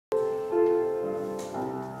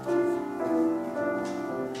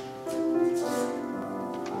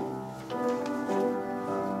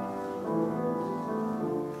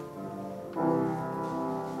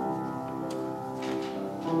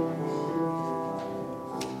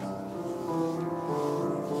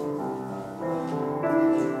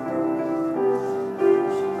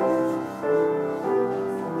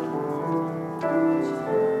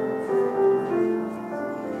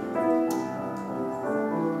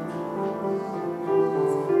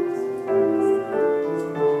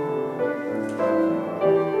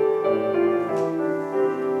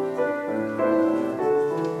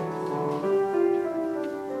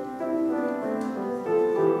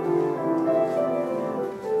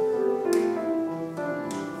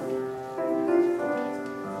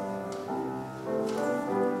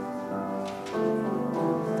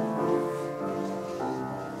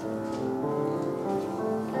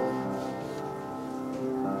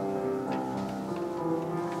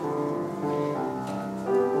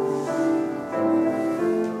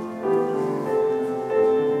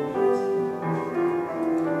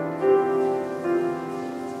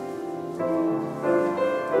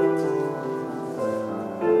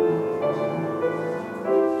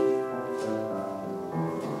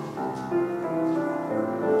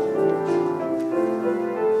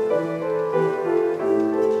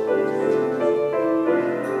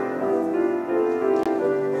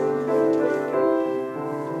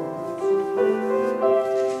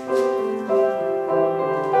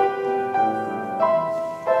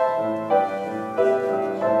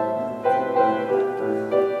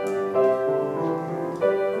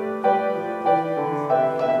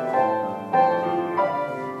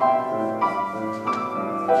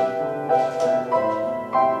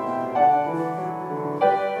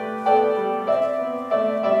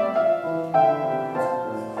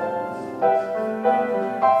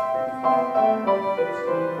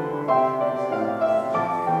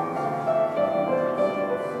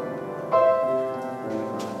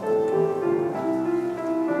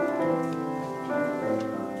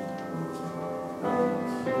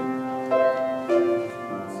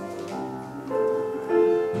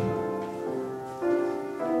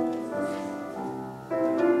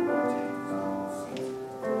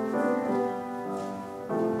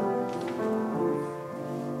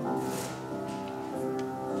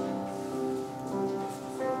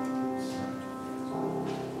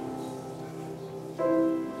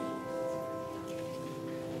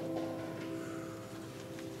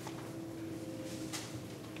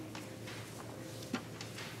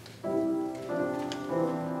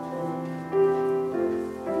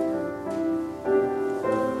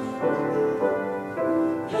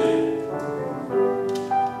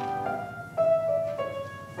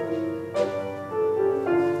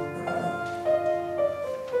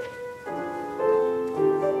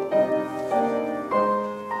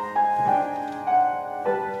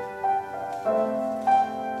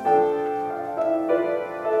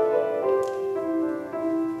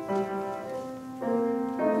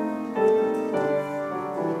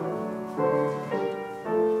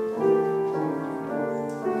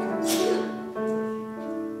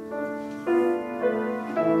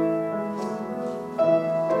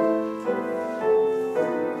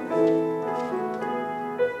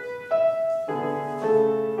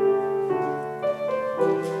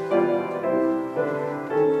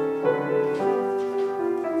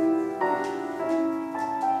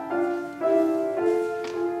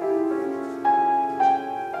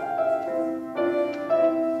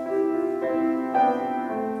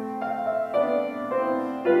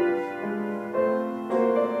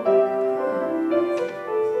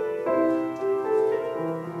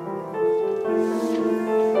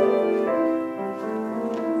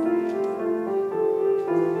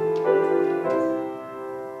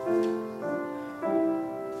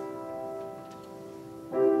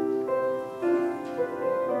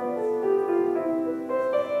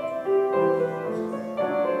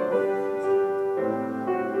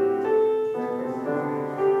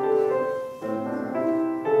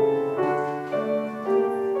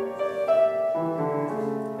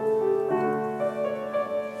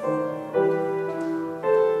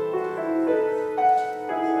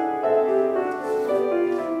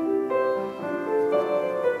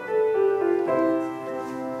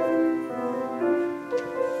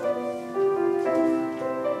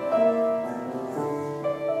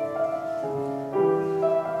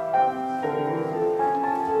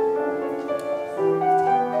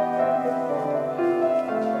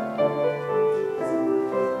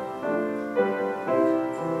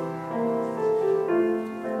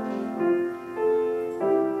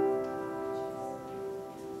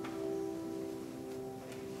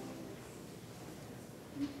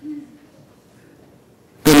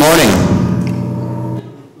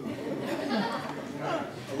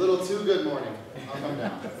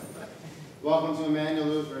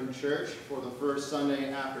Church for the first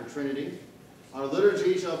Sunday after Trinity. Our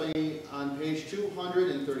liturgy shall be on page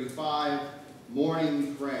 235,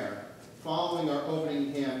 Morning Prayer, following our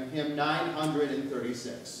opening hymn, hymn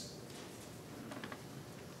 936.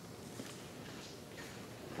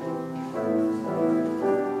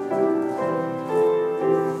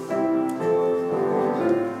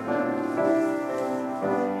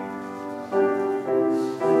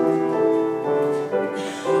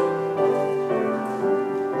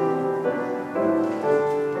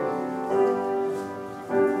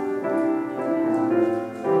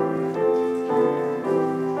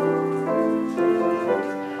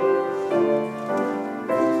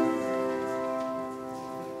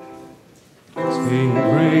 Sing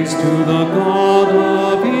praise to the God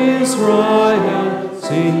of Israel,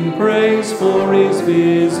 sing praise for his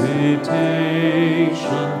visitation,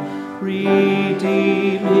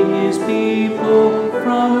 redeeming his people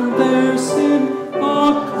from their sin,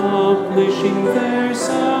 accomplishing their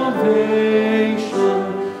salvation,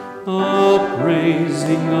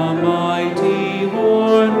 upraising a mighty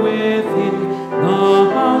horn within the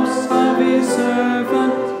house of his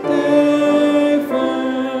servant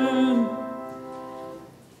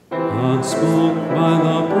spoke by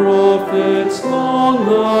the prophets long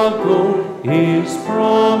ago, his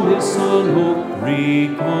promise on oath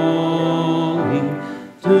recalling,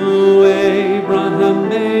 to Abraham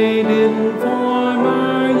made in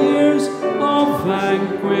former years, of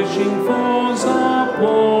vanquishing foes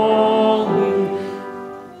appalling,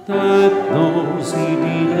 that those he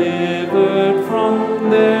delivered from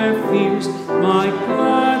their fears might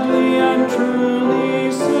gladly and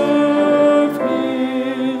truly serve him.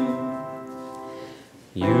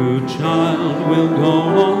 You, child, will go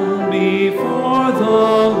on before the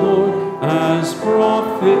Lord, as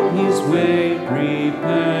prophet his way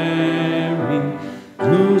preparing,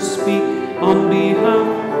 to speak on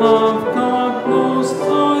behalf of God Most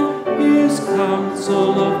High, his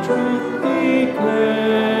counsel of truth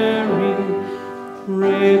declaring,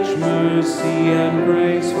 rich mercy and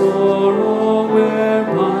grace for all,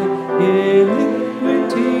 whereby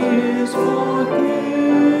iniquity is forgiven.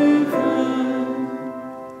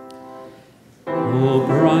 O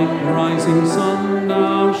bright rising sun,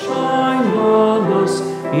 now shine on us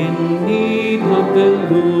in need of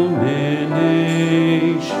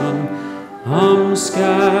illumination. Come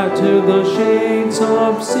scatter the shades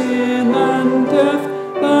of sin and death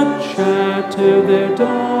that shatter their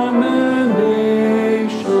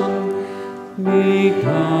domination. Be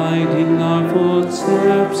guiding our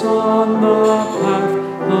footsteps on the path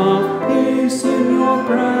of peace in your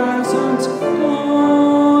presence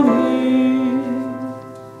dawning.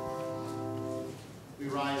 We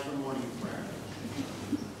rise for morning prayer.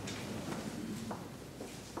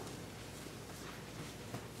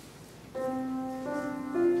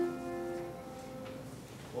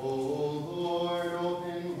 O Lord,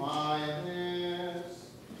 open my lips,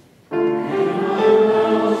 and my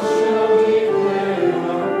mouth shall declare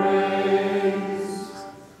your praise.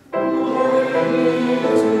 Glory be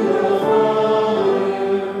to the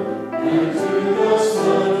Father, and to the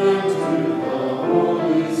Son, and to the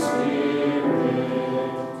Holy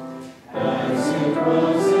Spirit, as it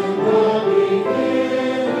was in the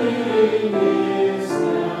beginning, is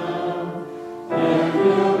now, and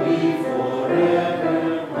will be forever.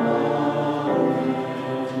 Amen.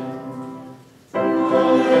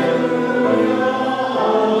 Alleluia,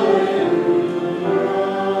 alleluia.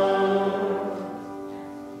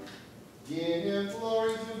 Give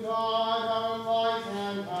glory to God, our light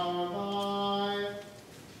and our life.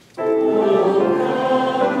 O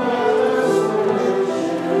God, let us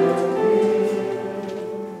worship Thee.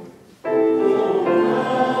 O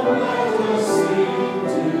God, let us sing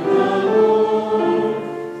to the Lord.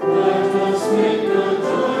 Let us make a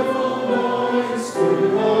joyful noise to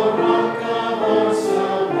the rock of our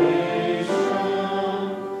salvation.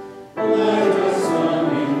 Let us come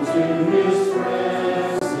into his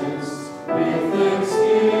presence with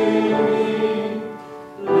thanksgiving.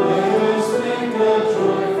 Let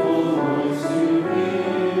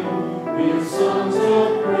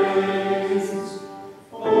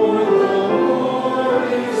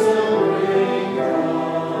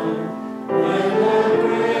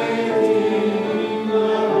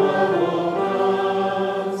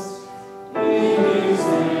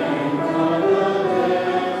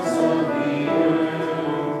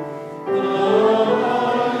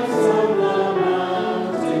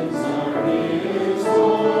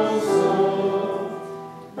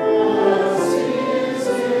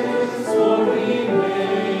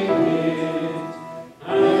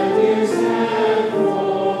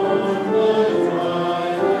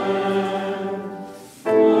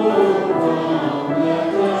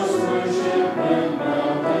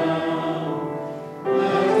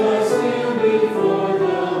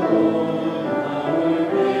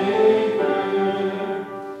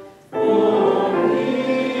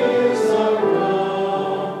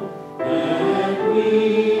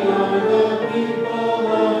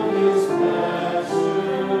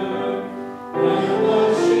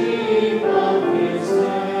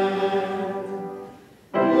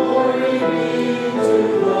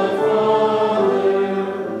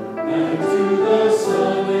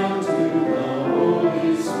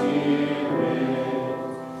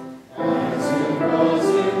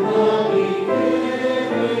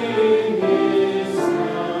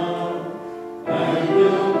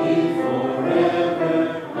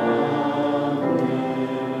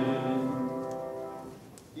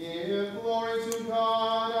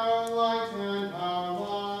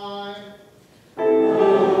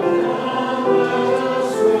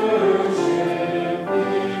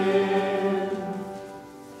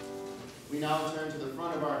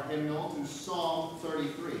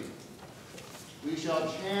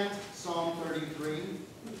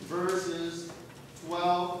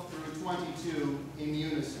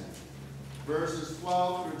verses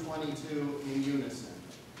 12 through 22 in unison.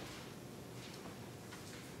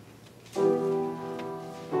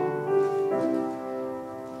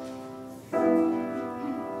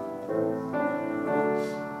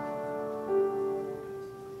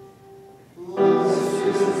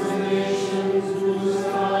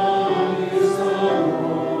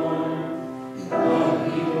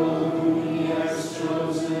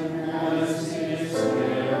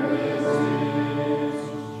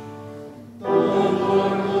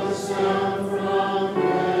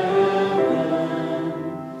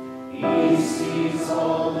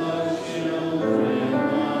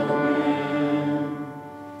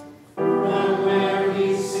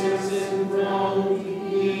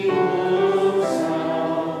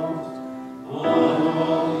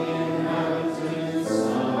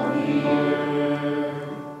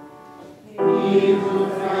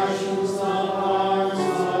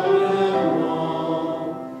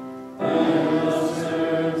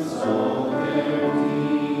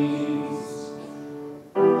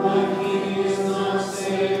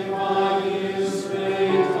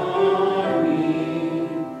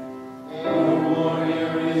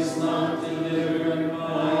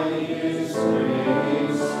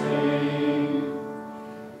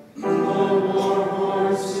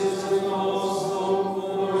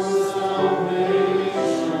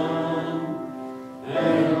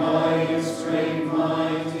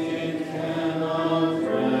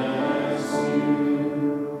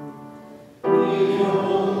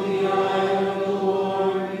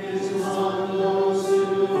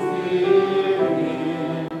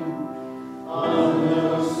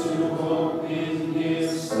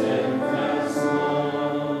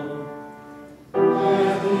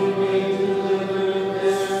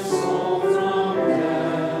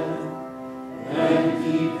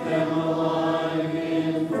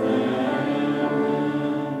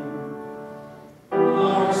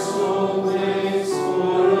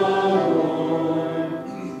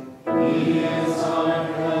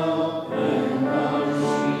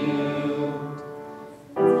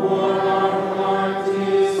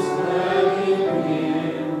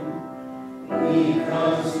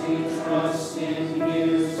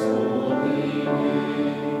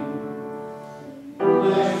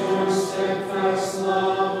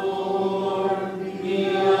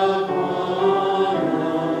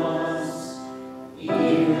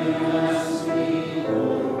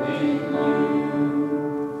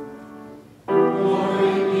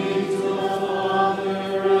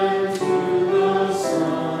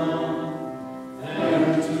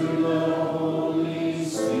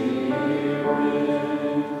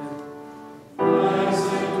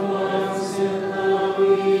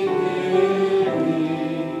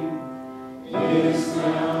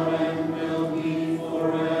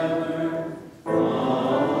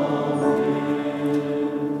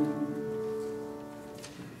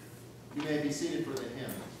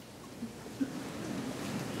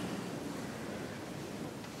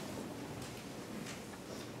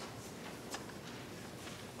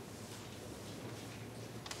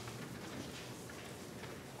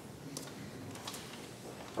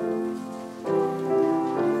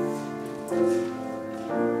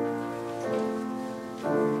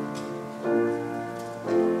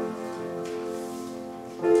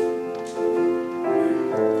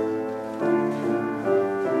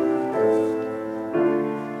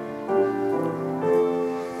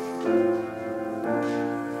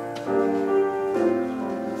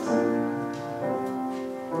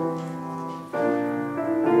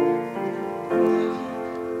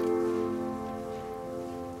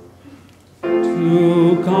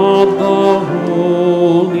 To God the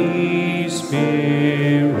Holy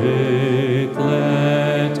Spirit,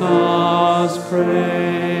 let us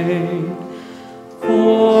pray.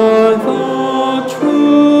 For the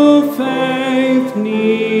true faith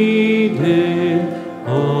needed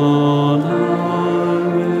on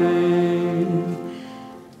our way,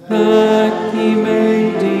 that He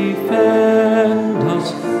may defend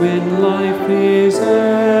us when life is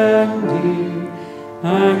ending,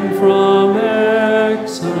 and from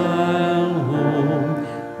exile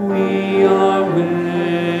home we are wending.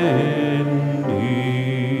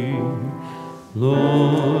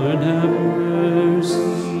 Lord, have mercy.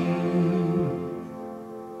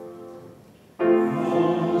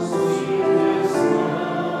 Oh, sweetest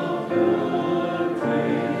love, your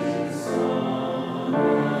grace on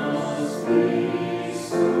us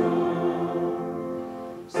bestow.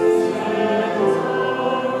 Set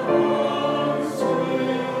our hearts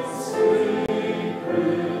with sacred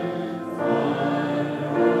fire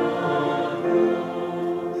aglow,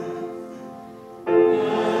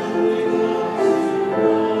 and with us to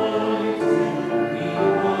light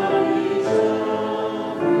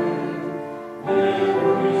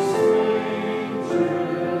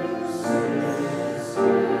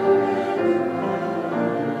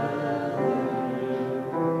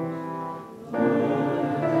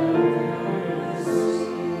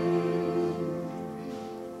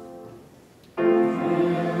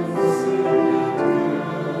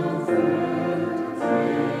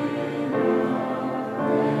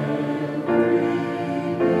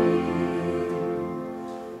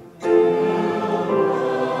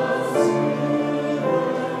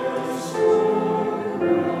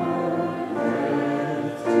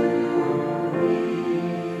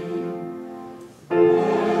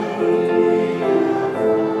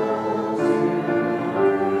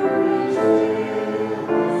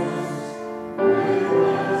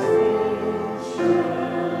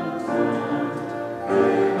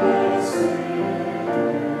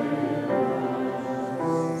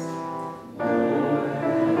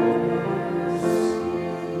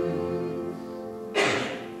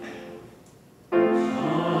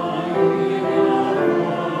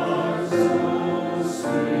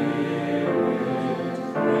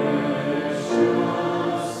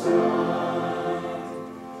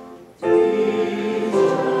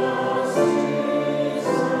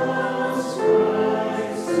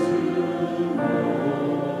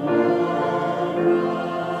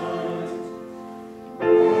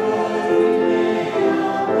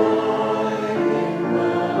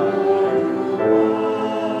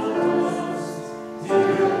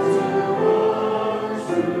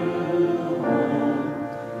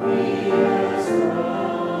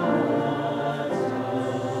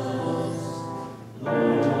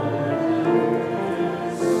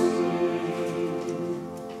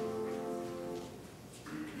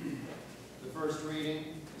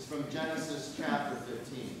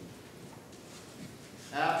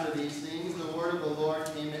After these things, the word of the Lord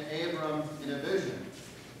came to Abram in a vision.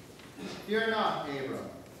 Fear not, Abram,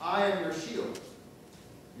 I am your shield.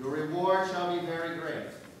 Your reward shall be very great.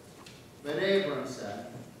 But Abram said,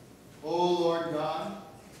 O Lord God,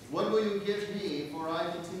 what will you give me, for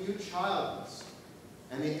I continue childless?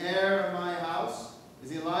 And the heir of my house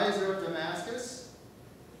is Eliezer of Damascus?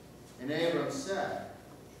 And Abram said,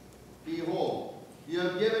 Behold, you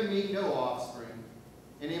have given me no offspring,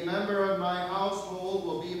 and a member of my household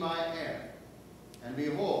will be my heir. And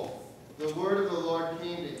behold, the word of the Lord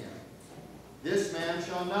came to him. This man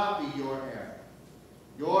shall not be your heir.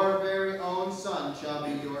 Your very own son shall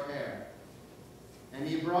be your heir. And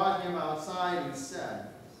he brought him outside and said,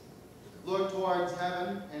 Look towards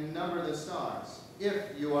heaven and number the stars, if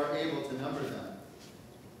you are able to number them.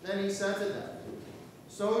 Then he said to them,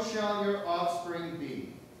 So shall your offspring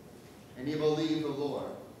be. And he believed the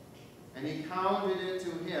Lord, and he counted it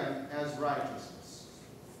to him as righteousness.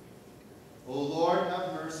 O Lord,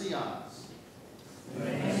 have mercy on us.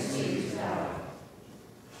 Thanks be to God.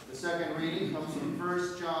 The second reading comes from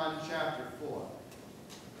 1 John chapter 4.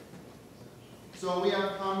 So we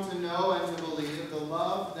have come to know and to believe the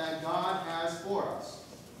love that God has for us.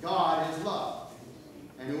 God is love.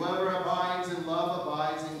 And whoever abides in love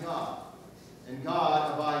abides in God, and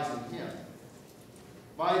God abides in him.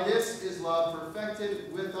 By this is love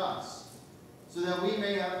perfected with us, so that we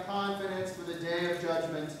may have confidence for the day of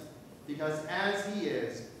judgment, because as he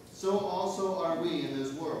is, so also are we in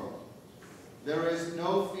this world. There is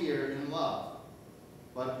no fear in love,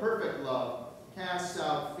 but perfect love casts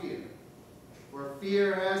out fear. For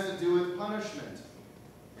fear has to do with punishment,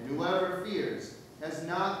 and whoever fears has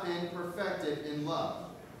not been perfected in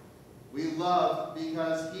love. We love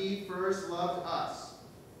because he first loved us.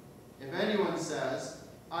 If anyone says,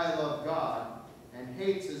 I love God, and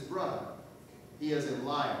hates his brother, he is a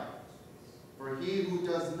liar. For he who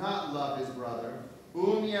does not love his brother,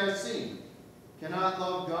 whom he has seen, cannot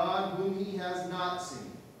love God, whom he has not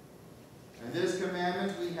seen. And this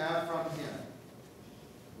commandment we have from him.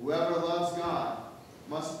 Whoever loves God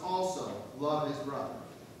must also love his brother.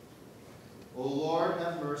 O Lord,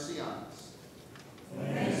 have mercy on us.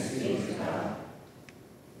 Thanks be to God.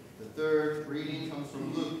 The third reading comes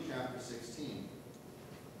from Luke chapter 16.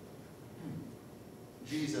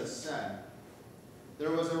 Jesus said,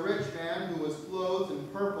 There was a rich man who was clothed in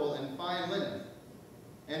purple and fine linen,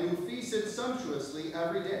 and who feasted sumptuously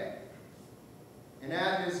every day. And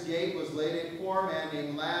at his gate was laid a poor man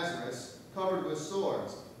named Lazarus, covered with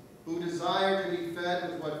sores, who desired to be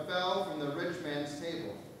fed with what fell from the rich man's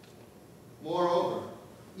table. Moreover,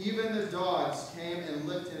 even the dogs came and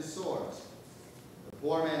licked his sores. The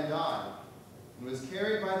poor man died, and was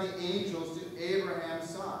carried by the angels to Abraham's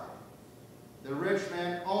side. The rich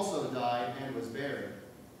man also died and was buried.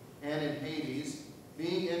 And in Hades,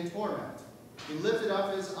 being in torment, he lifted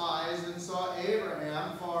up his eyes and saw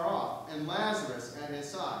Abraham far off, and Lazarus at his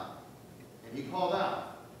side. And he called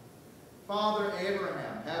out, Father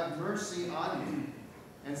Abraham, have mercy on me,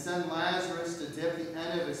 and send Lazarus to dip the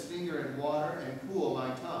end of his finger in water and cool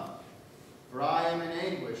my tongue, for I am in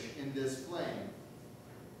anguish in this flame.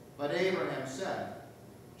 But Abraham said,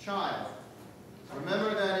 Child,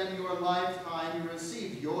 remember that in your lifetime you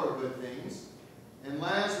received your good things, and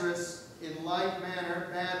Lazarus in like manner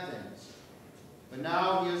bad things. But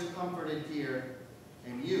now he is comforted here,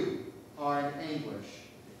 and you are in anguish.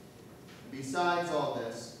 Besides all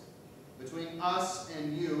this, between us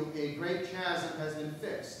and you a great chasm has been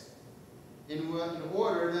fixed, in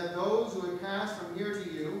order that those who would pass from here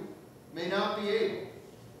to you may not be able,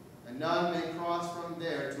 and none may cross from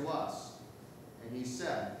there to us. And he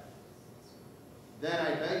said, Then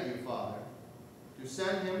I beg you, Father, to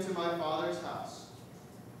send him to my father's house,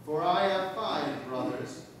 for I have 5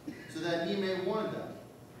 brothers, so that he may warn them,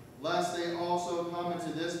 lest they also come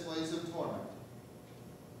into this place of torment.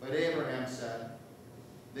 But Abraham said,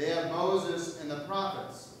 They have Moses and the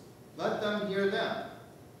prophets. Let them hear them.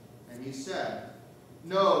 And he said,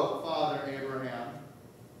 No, Father Abraham,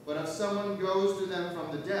 but if someone goes to them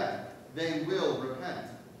from the dead, they will repent.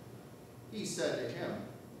 He said to him,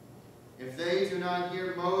 If they do not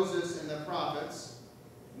hear Moses and the prophets,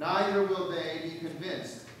 neither will they be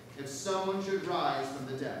convinced if someone should rise from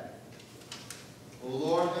the dead. O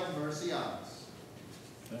Lord, have mercy on us.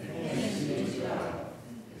 Thanks be to God.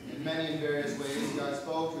 In many and various ways, God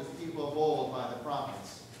spoke to his people of old by the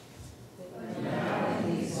prophets. But now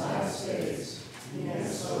in these last days, he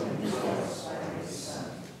has spoken to us by his Son.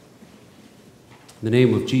 In the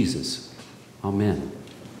name of Jesus, amen.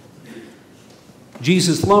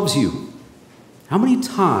 Jesus loves you. How many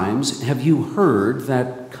times have you heard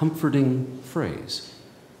that comforting phrase,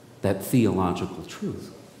 that theological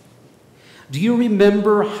truth? Do you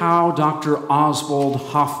remember how Dr. Oswald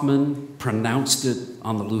Hoffman pronounced it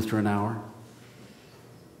on the Lutheran Hour?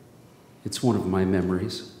 It's one of my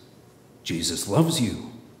memories. Jesus loves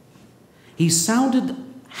you. He sounded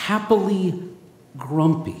happily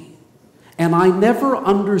grumpy, and I never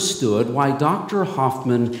understood why Dr.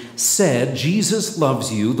 Hoffman said Jesus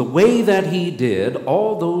loves you the way that he did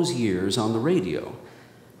all those years on the radio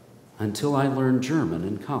until I learned German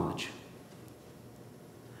in college.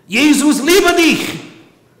 Jesus liebe dich!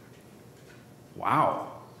 Wow,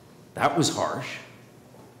 that was harsh.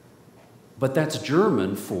 But that's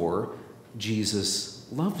German for Jesus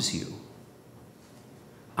loves you.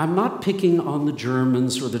 I'm not picking on the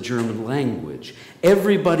Germans or the German language.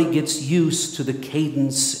 Everybody gets used to the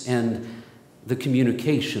cadence and the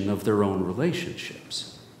communication of their own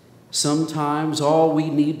relationships. Sometimes all we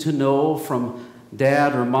need to know from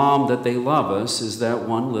dad or mom that they love us is that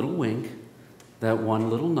one little wink, that one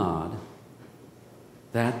little nod,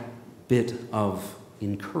 that bit of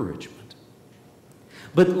encouragement.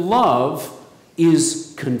 But love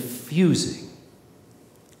is confusing.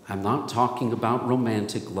 I'm not talking about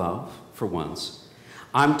romantic love, for once.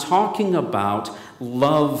 I'm talking about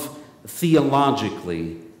love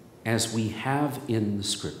theologically as we have in the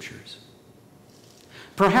Scriptures.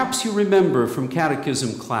 Perhaps you remember from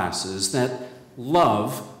catechism classes that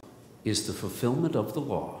love is the fulfillment of the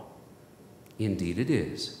law. Indeed it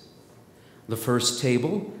is. The first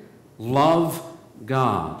table, love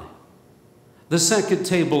God. The second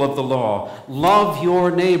table of the law, love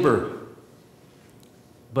your neighbor.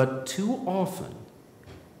 But too often,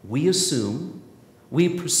 we assume, we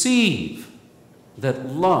perceive that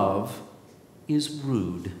love is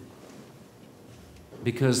rude.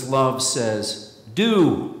 Because love says,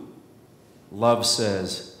 do. Love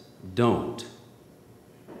says, don't.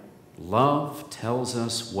 Love tells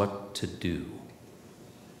us what to do.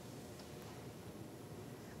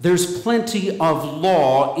 There's plenty of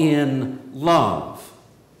law in love,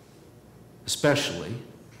 especially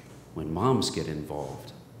when moms get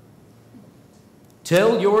involved.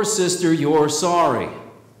 Tell your sister you're sorry.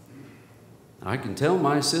 I can tell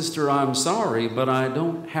my sister I'm sorry, but I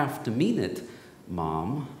don't have to mean it,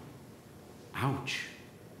 Mom. Ouch.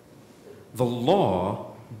 The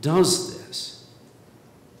law does this.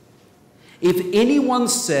 If anyone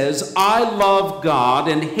says, I love God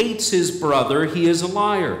and hates his brother, he is a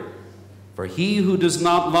liar. For he who does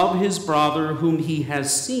not love his brother whom he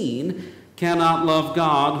has seen cannot love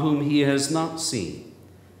God whom he has not seen.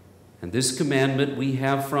 And this commandment we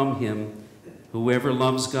have from him, whoever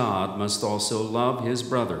loves God must also love his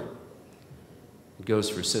brother. It goes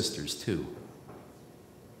for sisters too.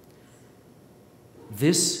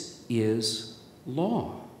 This is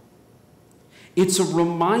law. It's a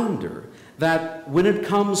reminder that when it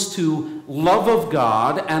comes to love of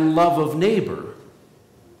God and love of neighbor,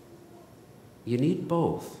 you need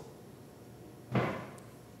both.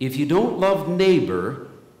 If you don't love neighbor,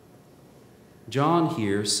 John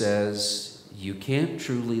here says you can't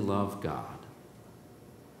truly love God.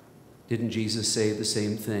 Didn't Jesus say the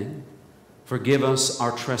same thing? Forgive us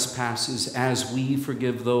our trespasses as we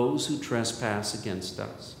forgive those who trespass against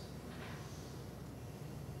us.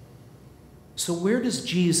 So where does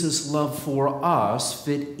Jesus' love for us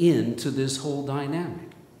fit into this whole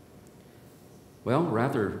dynamic? Well,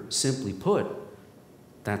 rather simply put,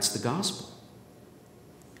 that's the gospel.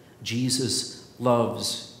 Jesus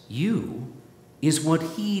loves you is what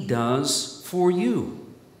he does for you.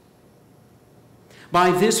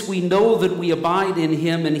 By this we know that we abide in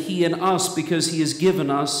him and he in us because he has given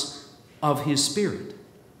us of his Spirit.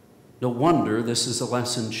 No wonder this is a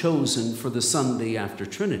lesson chosen for the Sunday after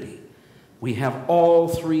Trinity. We have all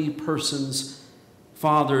three persons,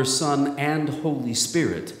 Father, Son, and Holy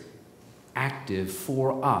Spirit, active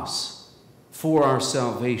for us, for our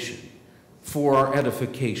salvation, for our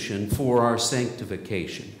edification, for our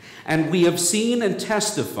sanctification. And we have seen and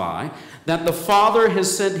testify that the Father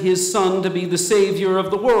has sent his Son to be the Savior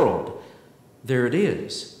of the world. There it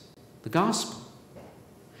is, the gospel.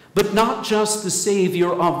 But not just the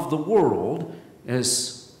Savior of the world,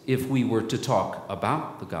 as if we were to talk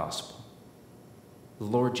about the gospel. The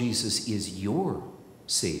Lord Jesus is your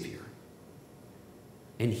Savior.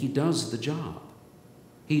 And he does the job.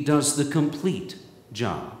 He does the complete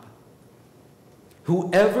job.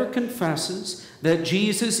 Whoever confesses that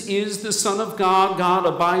Jesus is the Son of God, God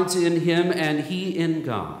abides in him and he in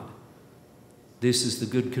God. This is the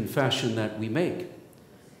good confession that we make.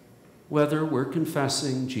 Whether we're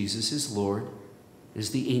confessing Jesus is Lord,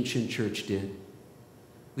 as the ancient church did,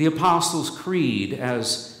 the Apostles' Creed,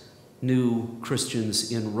 as new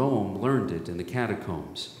Christians in Rome learned it in the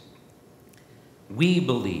catacombs. We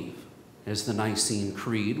believe as the Nicene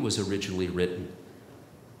Creed was originally written,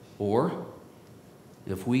 or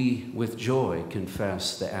if we with joy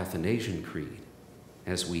confess the Athanasian Creed,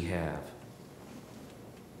 as we have.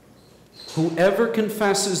 Whoever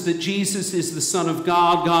confesses that Jesus is the Son of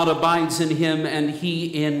God, God abides in him and he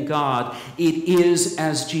in God. It is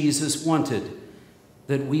as Jesus wanted,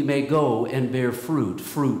 that we may go and bear fruit,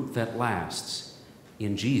 fruit that lasts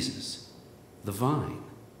in Jesus, the vine.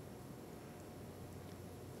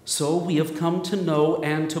 So we have come to know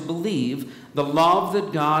and to believe the love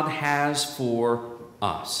that God has for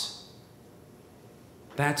us.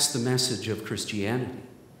 That's the message of Christianity.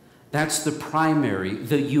 That's the primary,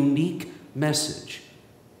 the unique message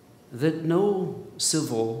that no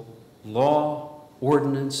civil law,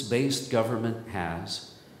 ordinance-based government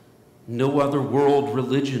has, no other world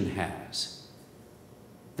religion has,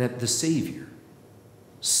 that the Savior,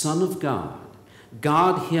 Son of God,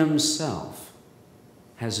 God himself,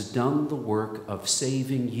 has done the work of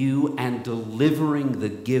saving you and delivering the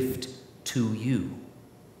gift to you.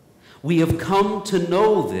 We have come to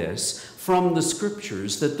know this from the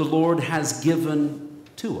scriptures that the Lord has given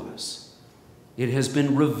to us. It has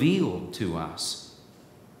been revealed to us,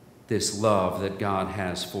 this love that God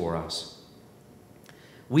has for us.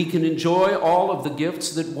 We can enjoy all of the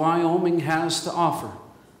gifts that Wyoming has to offer: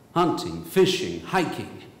 hunting, fishing,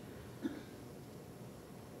 hiking.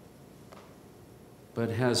 But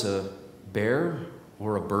has a bear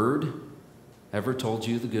or a bird ever told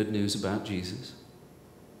you the good news about Jesus?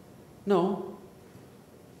 No.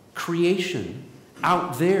 Creation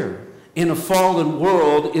out there in a fallen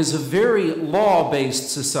world is a very law-based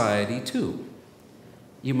society too.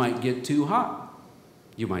 You might get too hot.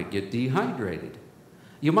 You might get dehydrated.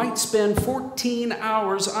 You might spend 14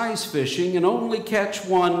 hours ice fishing and only catch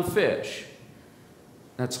one fish.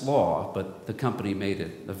 That's law, but the company made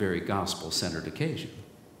it a very gospel-centered occasion.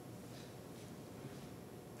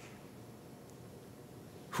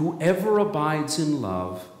 Whoever abides in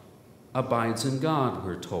love abides in God,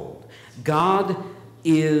 we're told. God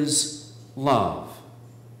is love.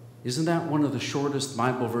 Isn't that one of the shortest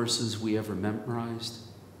Bible verses we ever memorized?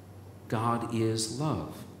 God is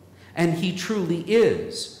love. And he truly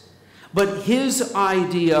is. But his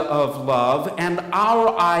idea of love and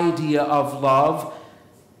our idea of love,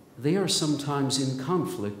 they are sometimes in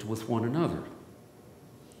conflict with one another.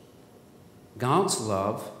 God's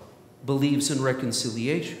love believes in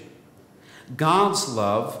reconciliation. God's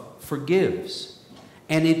love forgives.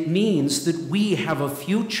 And it means that we have a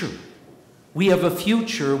future. We have a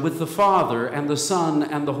future with the Father and the Son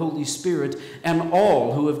and the Holy Spirit and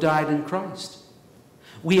all who have died in Christ.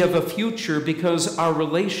 We have a future because our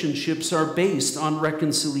relationships are based on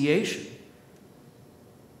reconciliation.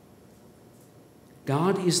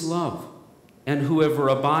 God is love, and whoever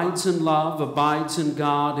abides in love abides in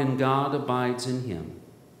God, and God abides in him.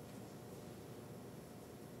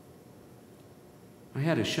 I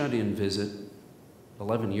had a shut-in visit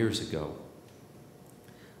 11 years ago,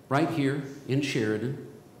 right here in Sheridan.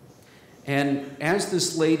 And as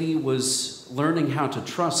this lady was learning how to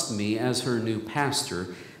trust me as her new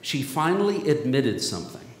pastor, she finally admitted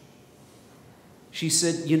something. She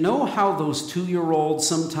said, "You know how those 2-year-olds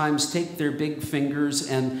sometimes take their big fingers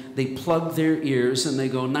and they plug their ears and they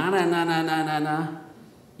go, na, na, na, na, na, na, na?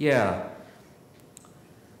 Yeah.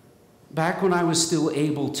 Back when I was still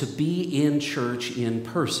able to be in church in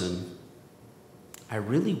person, I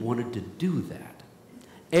really wanted to do that.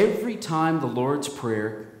 Every time the Lord's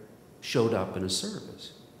Prayer showed up in a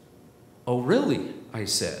service." "Oh, really?" I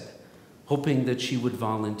said, hoping that she would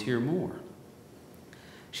volunteer more.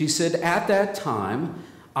 She said, "At that time,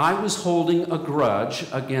 I was holding a grudge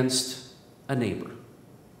against a neighbor."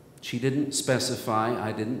 She didn't specify.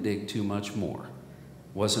 I didn't dig too much more.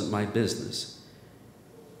 Wasn't my business.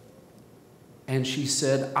 And she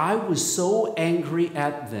said, "I was so angry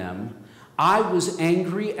at them. I was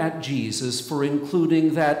angry at Jesus for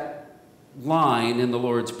including that line in the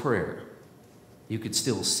Lord's Prayer." You could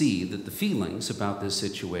still see that the feelings about this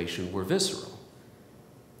situation were visceral.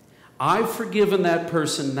 I've forgiven that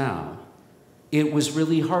person now. It was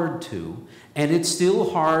really hard to, and it's still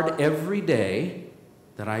hard every day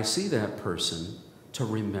that I see that person to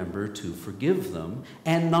remember to forgive them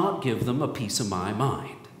and not give them a piece of my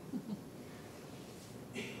mind.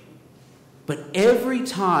 But every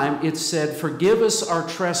time it said, "Forgive us our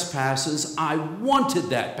trespasses," I wanted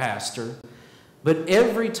that, Pastor. But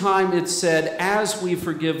every time it said, "As we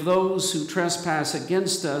forgive those who trespass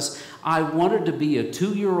against us," I wanted to be a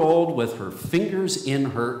 2-year-old with her fingers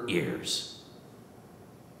in her ears.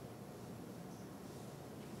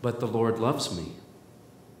 But the Lord loves me.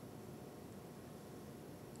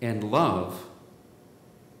 And love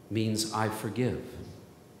means I forgive.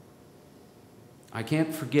 I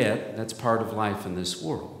can't forget, that's part of life in this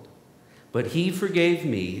world. But he forgave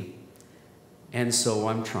me, and so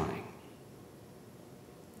I'm trying.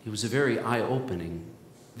 It was a very eye-opening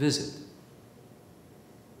visit.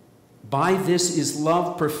 By this is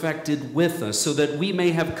love perfected with us, so that we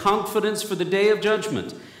may have confidence for the day of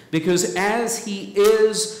judgment. Because as he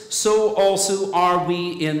is, so also are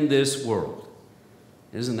we in this world.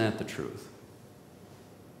 Isn't that the truth?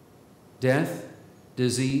 Death,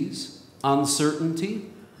 disease, uncertainty,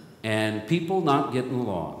 and people not getting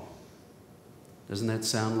along. Doesn't that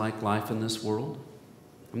sound like life in this world?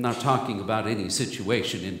 I'm not talking about any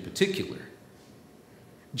situation in particular.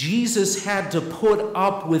 Jesus had to put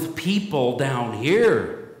up with people down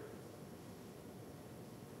here.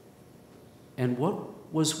 And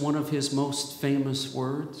what was one of his most famous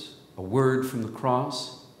words? A word from the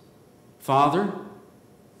cross. Father,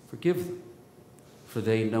 forgive them, for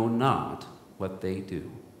they know not what they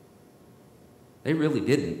do. They really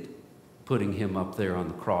didn't, putting him up there on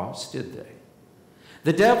the cross, did they?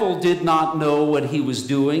 The devil did not know what he was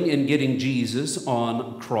doing in getting Jesus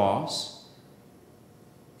on a cross.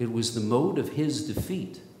 It was the mode of his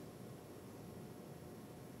defeat.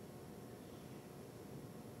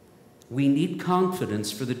 We need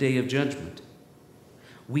confidence for the day of judgment.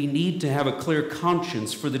 We need to have a clear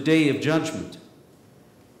conscience for the day of judgment.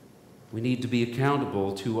 We need to be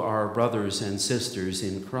accountable to our brothers and sisters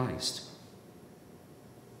in Christ.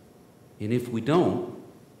 And if we don't,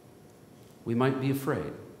 we might be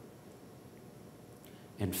afraid.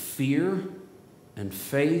 And fear and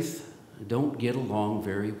faith don't get along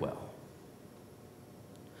very well.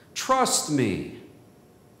 Trust me.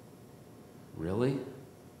 Really?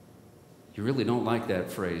 You really don't like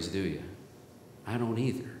that phrase, do you? I don't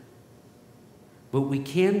either. But we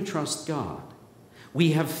can trust God.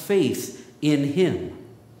 We have faith in him.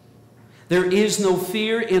 There is no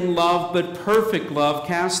fear in love, but perfect love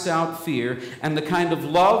casts out fear. And the kind of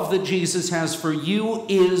love that Jesus has for you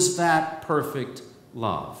is that perfect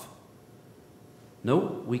love.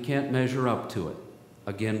 No, we can't measure up to it,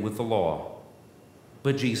 again with the law.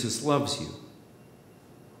 But Jesus loves you.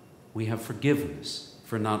 We have forgiveness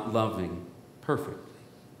for not loving perfectly.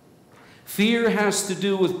 Fear has to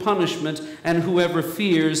do with punishment, and whoever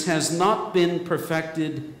fears has not been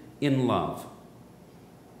perfected in love.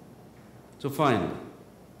 So finally,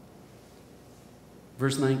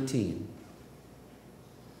 verse 19.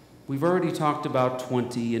 We've already talked about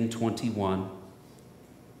 20 and 21,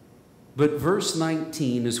 but verse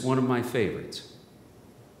 19 is one of my favorites.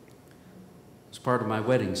 It's part of my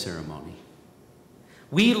wedding ceremony.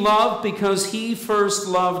 We love because he first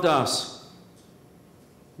loved us.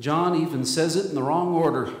 John even says it in the wrong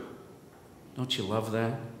order. Don't you love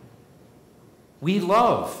that? We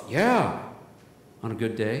love, yeah, on a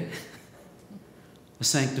good day, a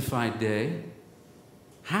sanctified day.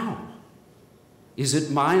 How? Is it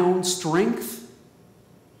my own strength?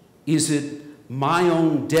 Is it my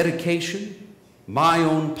own dedication? My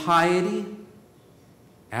own piety?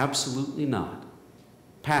 Absolutely not.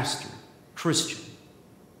 Pastor, Christian,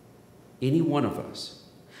 any one of us.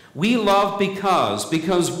 We love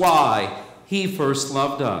because why? He first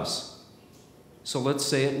loved us. So let's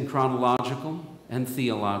say it in chronological and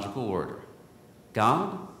theological order.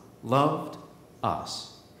 God loved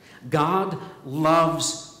us. God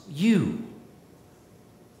loves you.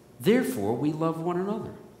 Therefore, we love one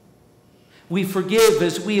another. We forgive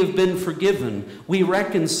as we have been forgiven. We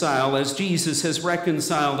reconcile as Jesus has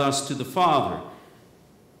reconciled us to the Father.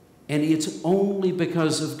 And it's only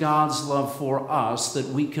because of God's love for us that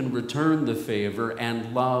we can return the favor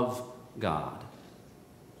and love God.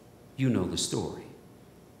 You know the story.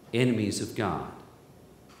 Enemies of God,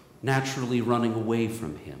 naturally running away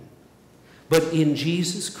from him. But in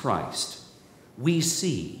Jesus Christ, we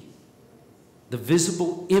see the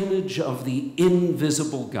visible image of the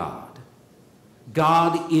invisible God.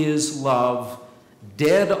 God is love,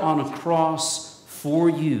 dead on a cross for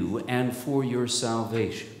you and for your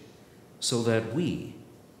salvation, so that we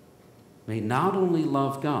may not only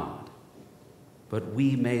love God, but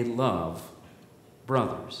we may love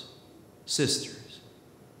brothers, sisters,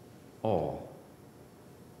 all.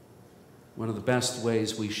 One of the best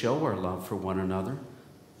ways we show our love for one another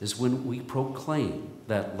is when we proclaim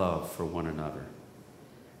that love for one another.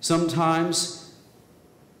 Sometimes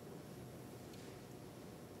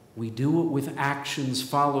we do it with actions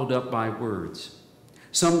followed up by words.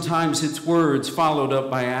 Sometimes it's words followed up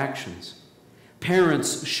by actions.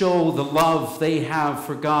 Parents show the love they have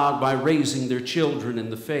for God by raising their children in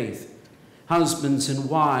the faith. Husbands and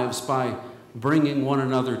wives by bringing one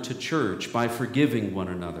another to church, by forgiving one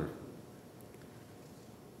another.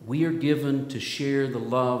 we are given to share the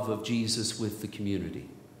love of Jesus with the community.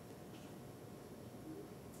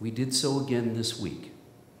 We did so again this week.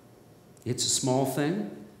 It's a small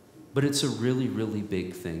thing, but it's a really, really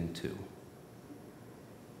big thing too.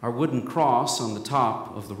 Our wooden cross on the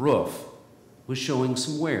top of the roof was showing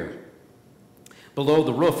some wear. Below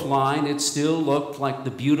the roof line, it still looked like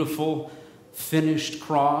the beautiful, finished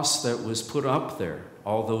cross that was put up there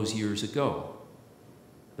all those years ago.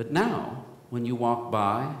 But now, when you walk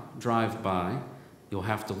by, drive by, you'll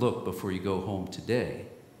have to look before you go home today.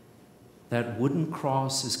 That wooden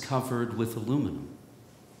cross is covered with aluminum.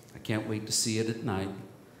 I can't wait to see it at night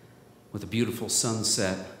with a beautiful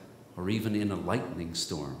sunset or even in a lightning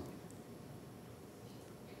storm.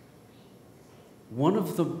 One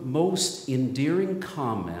of the most endearing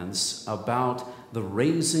comments about the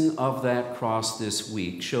raising of that cross this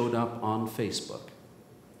week showed up on Facebook.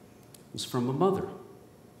 It was from a mother.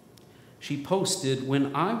 She posted,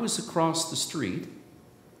 "When I was across the street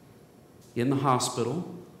in the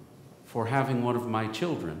hospital for having one of my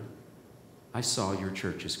children, I saw your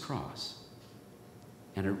church's cross,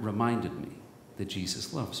 and it reminded me that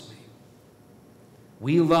Jesus loves me."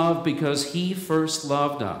 We love because he first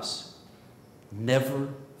loved us. Never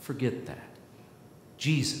forget that.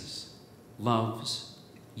 Jesus loves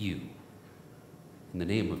you. In the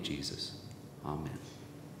name of Jesus, amen.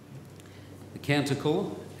 The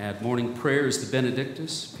canticle at morning prayer is the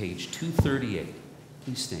Benedictus, page 238.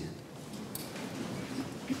 Please stand.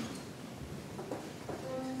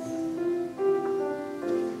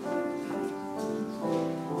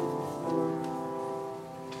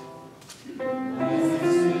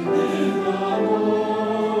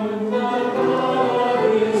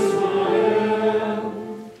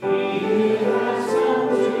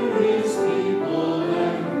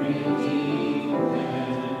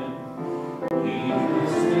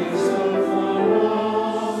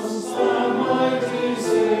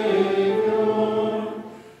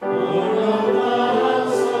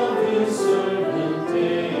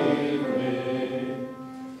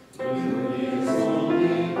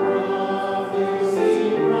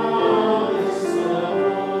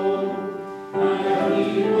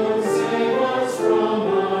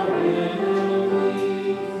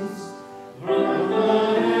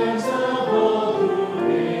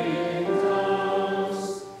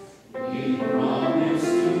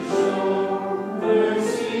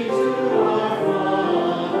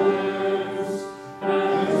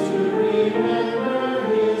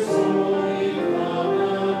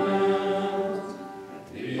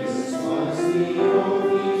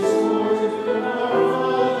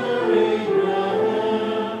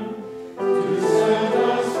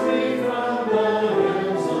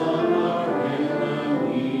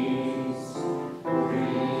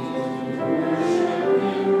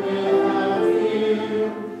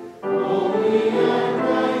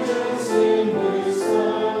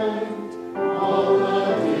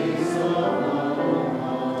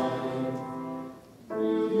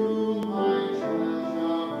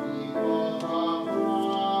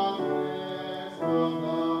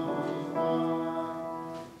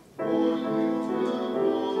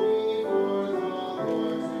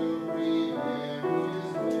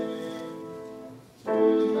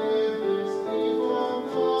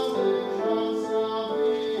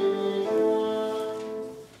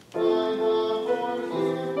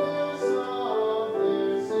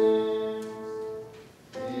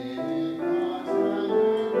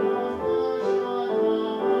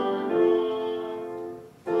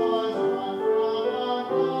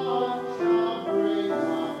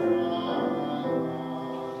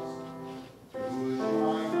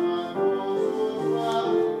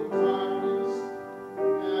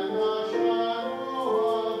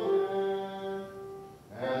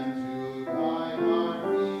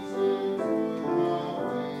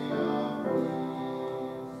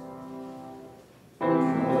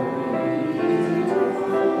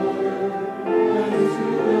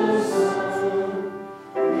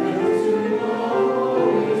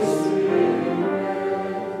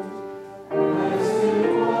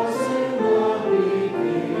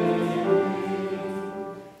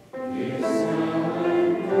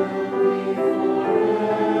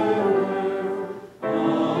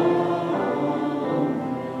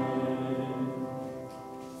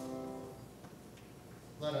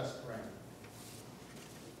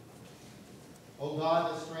 O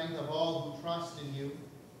God, the strength of all who trust in you,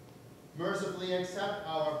 mercifully accept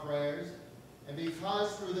our prayers, and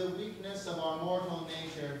because through the weakness of our mortal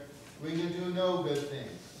nature we can do no good thing,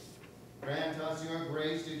 grant us your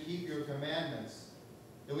grace to keep your commandments,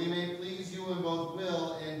 that we may please you in both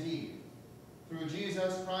will and deed. Through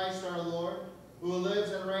Jesus Christ our Lord, who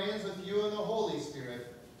lives and reigns with you in the Holy Spirit,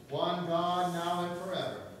 one God, now and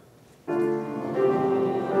forever.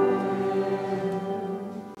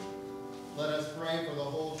 Let us pray for the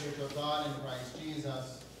whole Church of God in Christ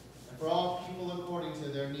Jesus, and for all people according to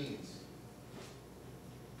their needs.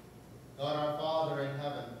 God our Father in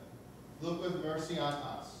heaven, look with mercy on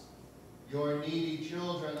us, your needy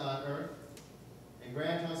children on earth, and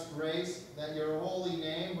grant us grace that your holy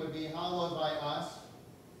name would be hallowed by us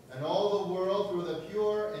and all the world through the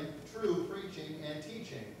pure and true preaching and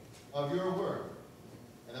teaching of your word,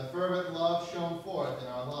 and the fervent love shown forth in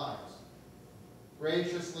our lives.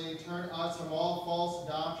 Graciously turn us from all false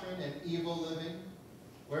doctrine and evil living,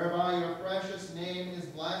 whereby your precious name is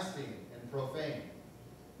blasphemed and profaned.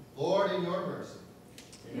 Lord, in your mercy,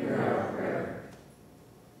 hear our prayer.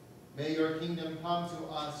 May your kingdom come to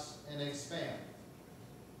us and expand.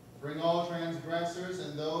 Bring all transgressors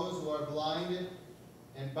and those who are blinded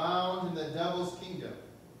and bound in the devil's kingdom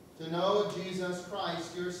to know Jesus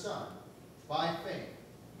Christ, your Son, by faith,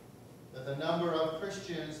 that the number of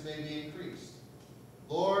Christians may be increased.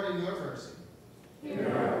 Lord, in your mercy, hear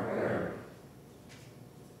our prayer.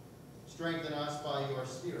 Strengthen us by your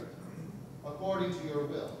Spirit, according to your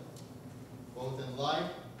will, both in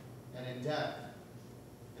life and in death,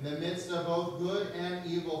 in the midst of both good and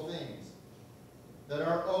evil things, that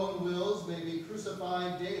our own wills may be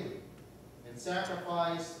crucified daily and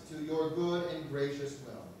sacrificed to your good and gracious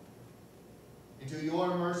will. Into your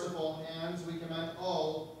merciful hands we commend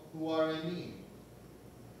all who are in need,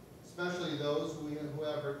 especially those who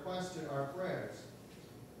have requested our prayers,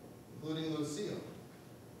 including Lucille,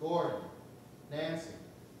 Gordon, Nancy,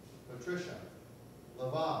 Patricia,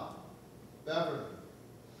 Lavon, Beverly,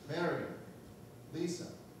 Mary, Lisa,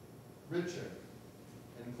 Richard,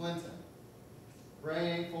 and Clinton,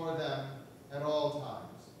 praying for them at all times.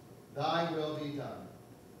 Thy will be done.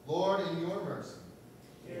 Lord, in your mercy,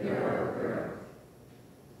 hear our prayer.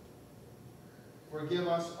 Forgive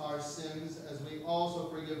us our sins as we also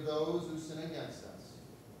forgive those who sin against us,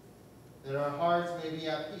 that our hearts may be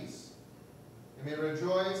at peace and may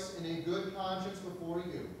rejoice in a good conscience before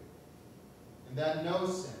you, and that no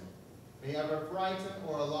sin may ever frighten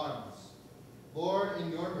or alarm us. Lord,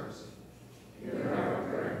 in your mercy, hear our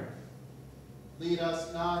prayer. lead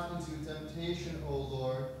us not into temptation, O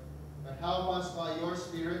Lord, but help us by your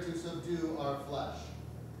Spirit to subdue our flesh,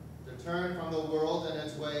 to turn from the world and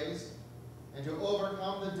its ways, and to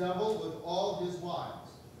overcome the devil with all his wiles.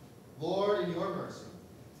 Lord, in your mercy,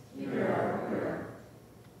 hear our prayer.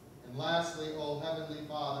 And lastly, O heavenly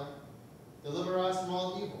Father, deliver us from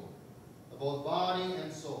all evil, of both body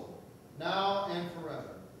and soul, now and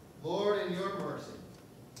forever. Lord, in your mercy,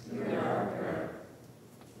 hear our prayer.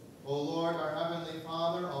 O Lord, our heavenly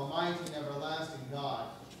Father, almighty and everlasting God,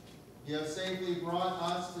 you have safely brought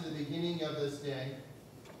us to the beginning of this day.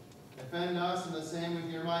 Defend us in the same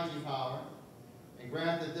with your mighty power, and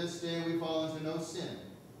grant that this day we fall into no sin,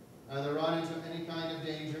 neither run into any kind of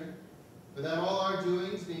danger, but that all our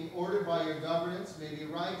doings, being ordered by your governance, may be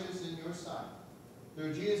righteous in your sight.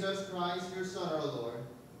 Through Jesus Christ, your Son, our Lord,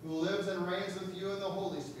 who lives and reigns with you in the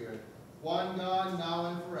Holy Spirit, one God, now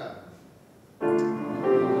and forever.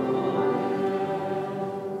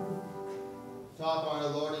 Taught by our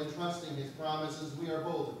Lord and trusting his promises, we are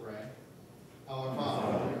bold to pray. Our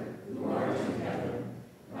Father, who art in heaven,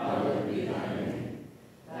 hallowed be thy name.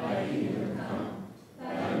 Thy kingdom come,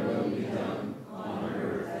 thy will be done, on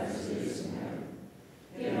earth as it is in heaven.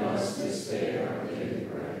 Give us this day our daily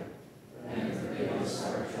bread, and forgive us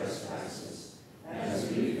our trespasses, as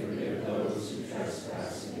we forgive those who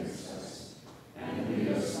trespass against us. And lead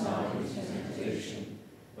us not into temptation,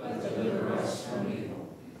 but deliver us from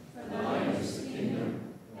evil. For thine is the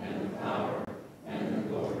kingdom, and the power, and the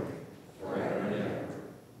glory, forever and ever.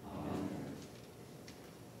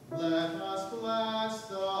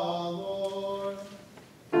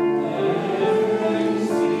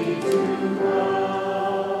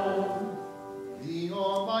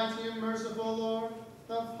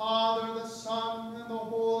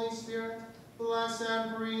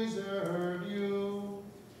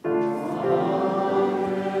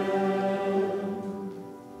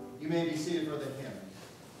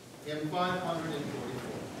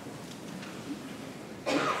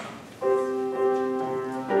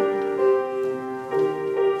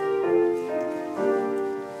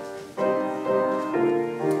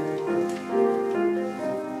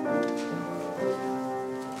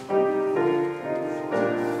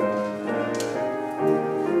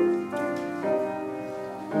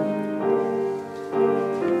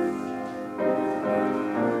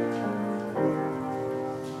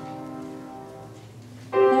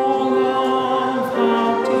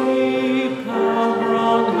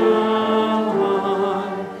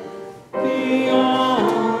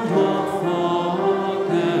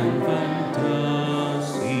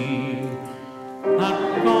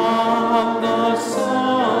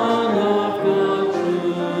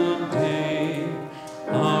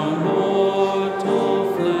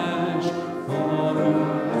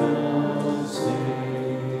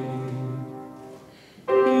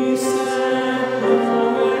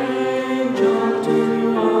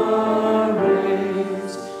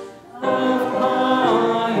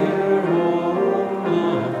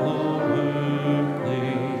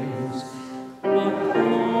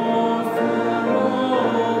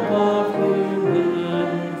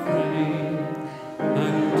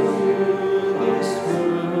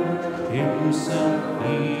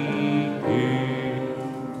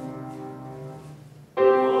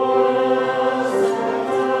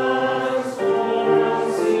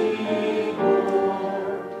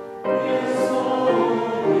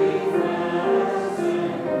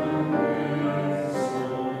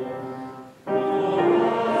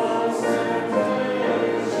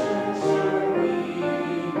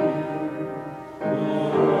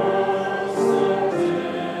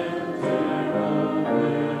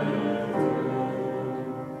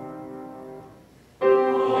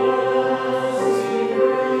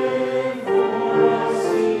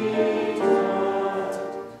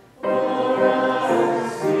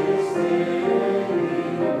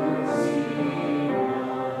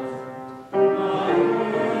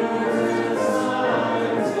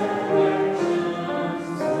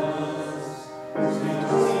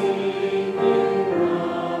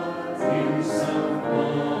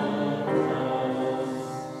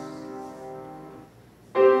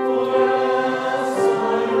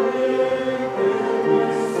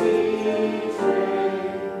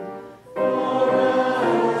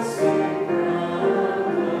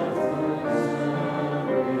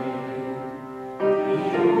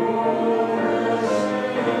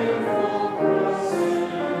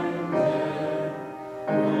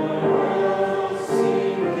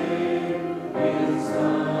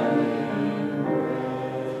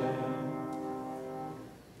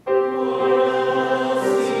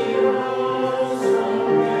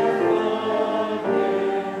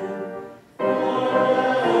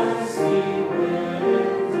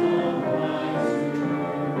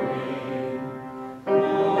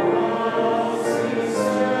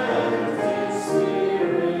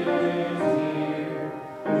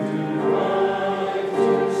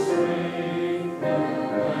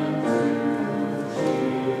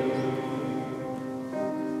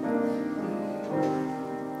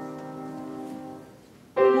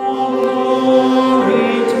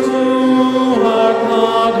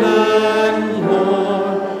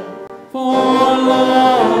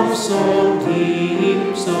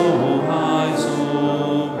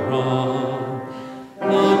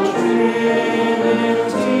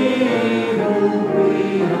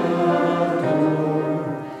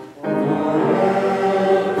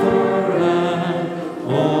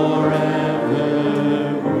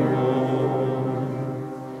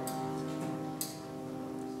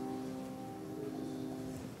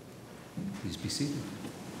 be seated.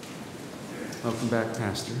 Welcome back,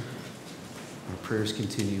 Pastor. Our prayers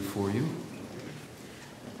continue for you.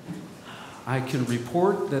 I can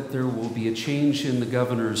report that there will be a change in the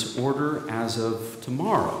governor's order as of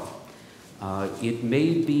tomorrow. It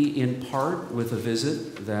may be in part with a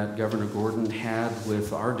visit that Governor Gordon had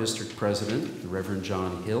with our district president, the Reverend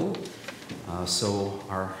John Hill. So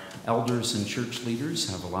our elders and church leaders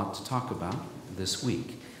have a lot to talk about this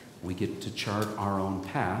week. We get to chart our own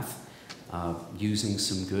path using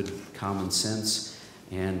some good common sense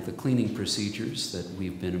and the cleaning procedures that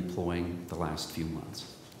we've been employing the last few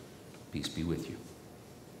months. Peace be with you.